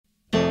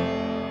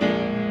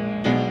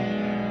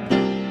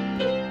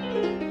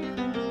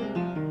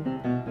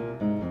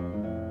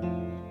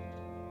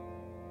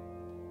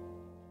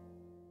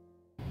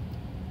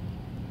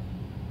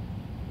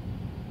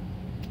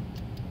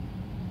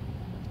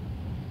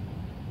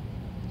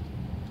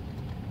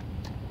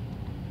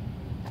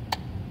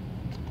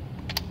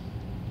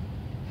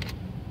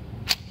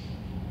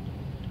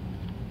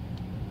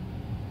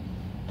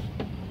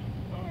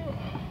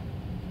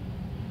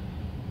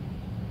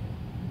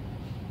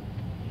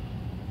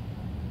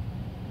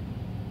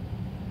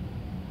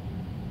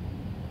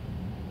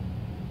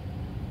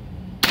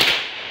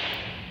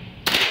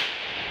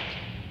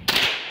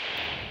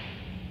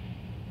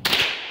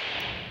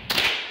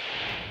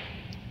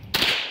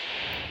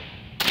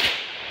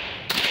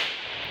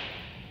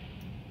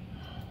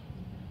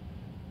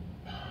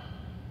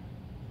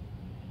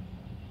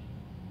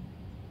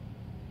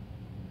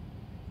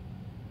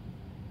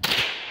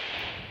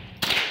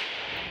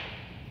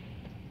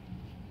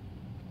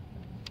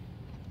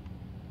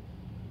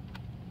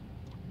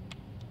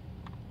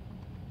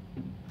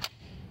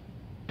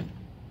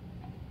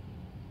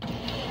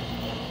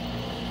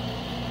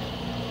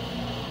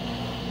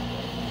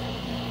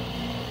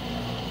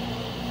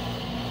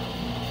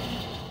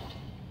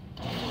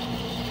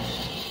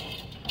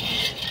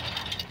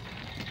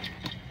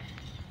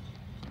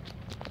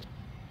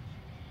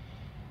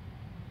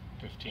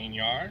15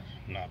 yards,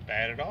 not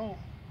bad at all.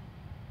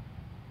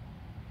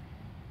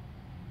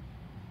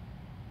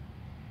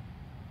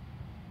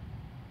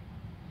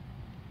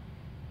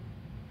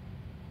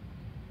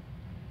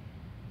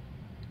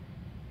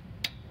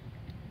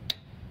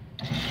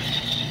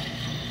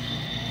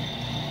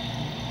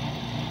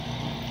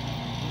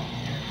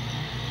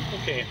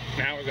 Okay,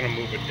 now we're going to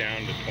move it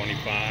down to 25. We're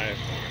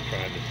going to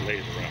try this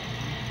laser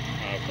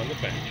out from the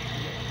bench.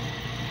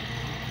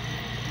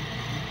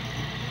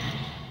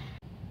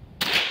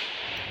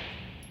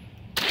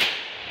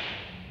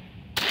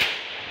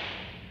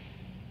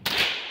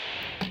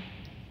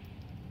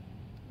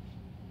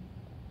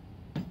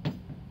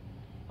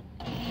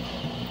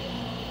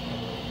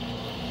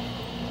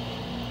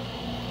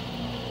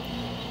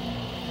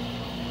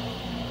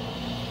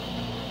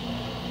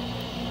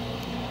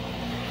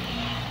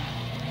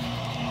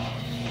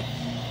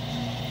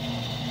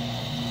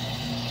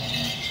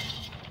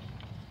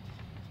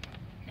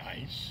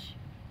 Nice.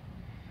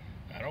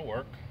 That'll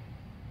work.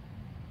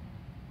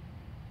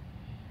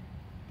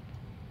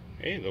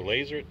 Hey, the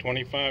laser at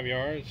 25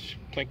 yards,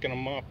 clinking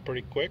them off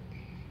pretty quick.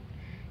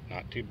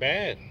 Not too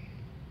bad.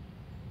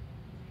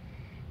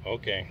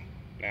 Okay,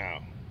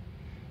 now,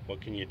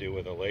 what can you do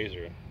with a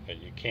laser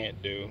that you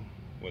can't do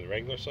with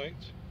regular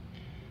sights?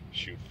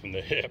 Shoot from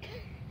the hip.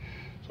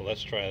 So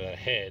let's try the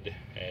head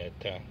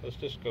at, let's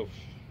just go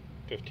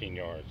 15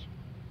 yards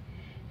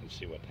and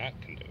see what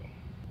that can do.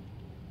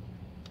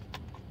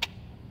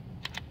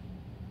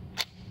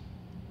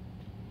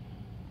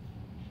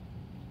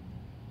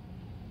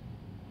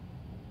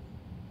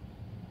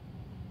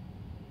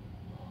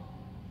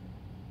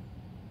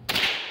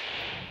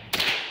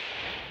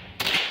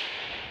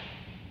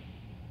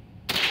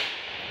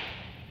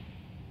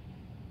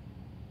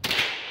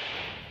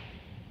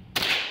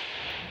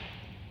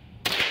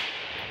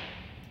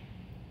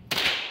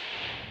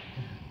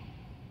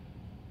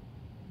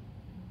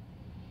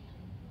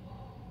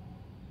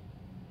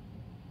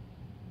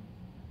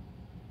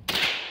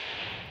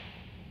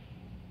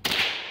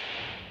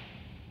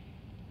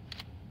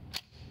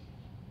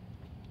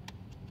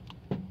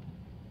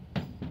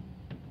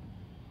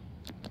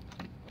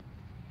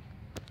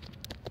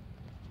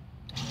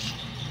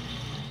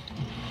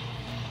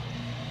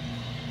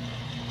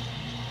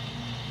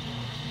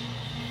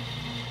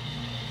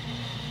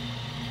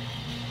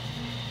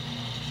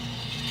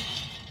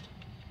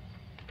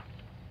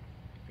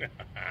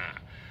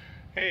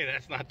 Hey,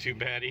 that's not too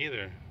bad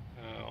either.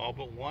 All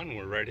but one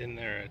were right in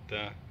there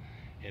at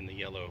in the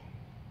yellow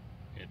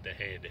at the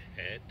head.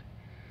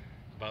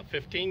 About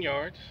 15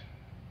 yards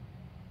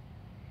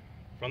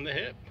from the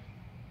hip.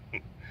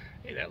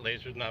 Hey, that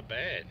laser's not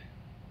bad.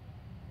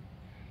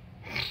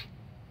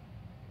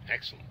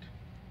 Excellent.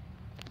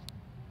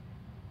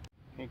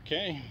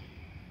 Okay,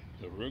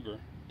 the Ruger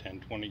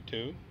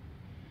 1022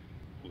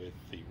 with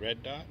the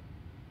red dot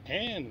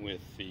and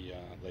with the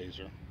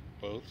laser,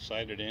 both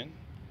sighted in,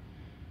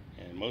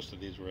 and most of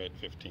these were at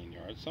 15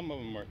 yards. Some of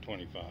them are at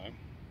 25,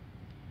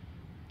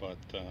 but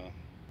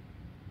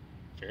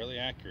fairly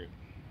accurate.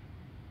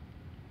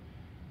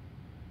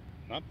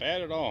 Not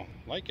bad at all.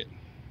 Like it.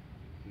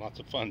 Lots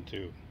of fun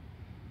too.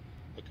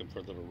 Looking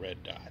for little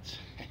red dots.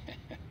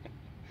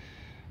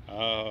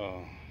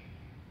 Oh,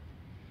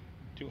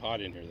 too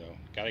hot in here though.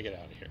 Gotta get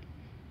out of here.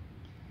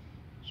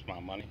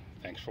 Smile Money.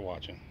 Thanks for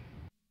watching.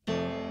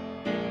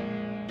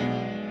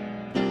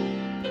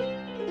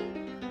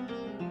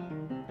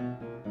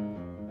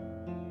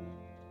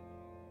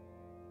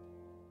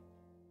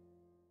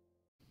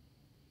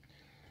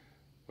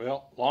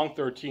 Well, Long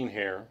 13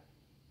 Hair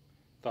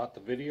thought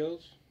the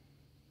videos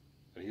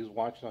that he was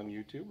watching on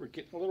YouTube were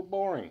getting a little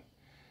boring.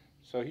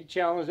 So he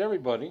challenged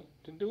everybody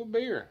to do a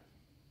beer.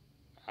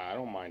 I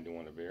don't mind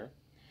doing a beer.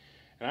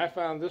 And I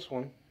found this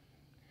one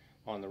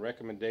on the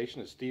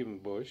recommendation of Stephen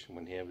Bush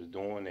when he was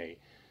doing a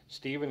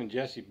Stephen and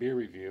Jesse beer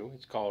review.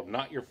 It's called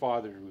Not Your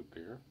Father's Root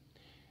Beer.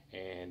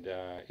 And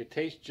it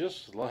tastes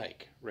just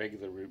like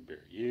regular root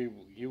beer.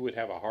 You would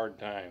have a hard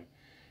time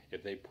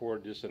if they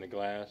poured this in a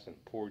glass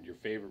and poured your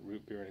favorite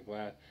root beer in a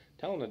glass,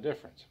 telling the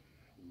difference.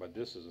 But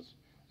this is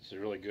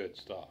really good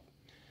stuff.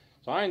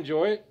 So I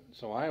enjoy it,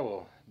 so I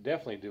will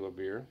definitely do a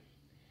beer.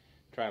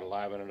 Try to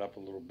liven it up a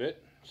little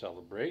bit,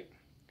 celebrate.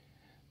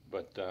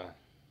 But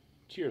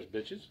cheers,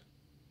 bitches.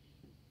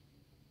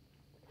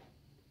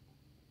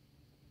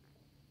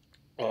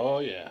 Oh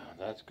yeah,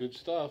 that's good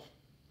stuff.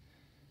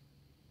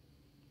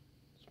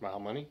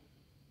 Smile Money.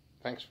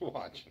 Thanks for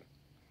watching.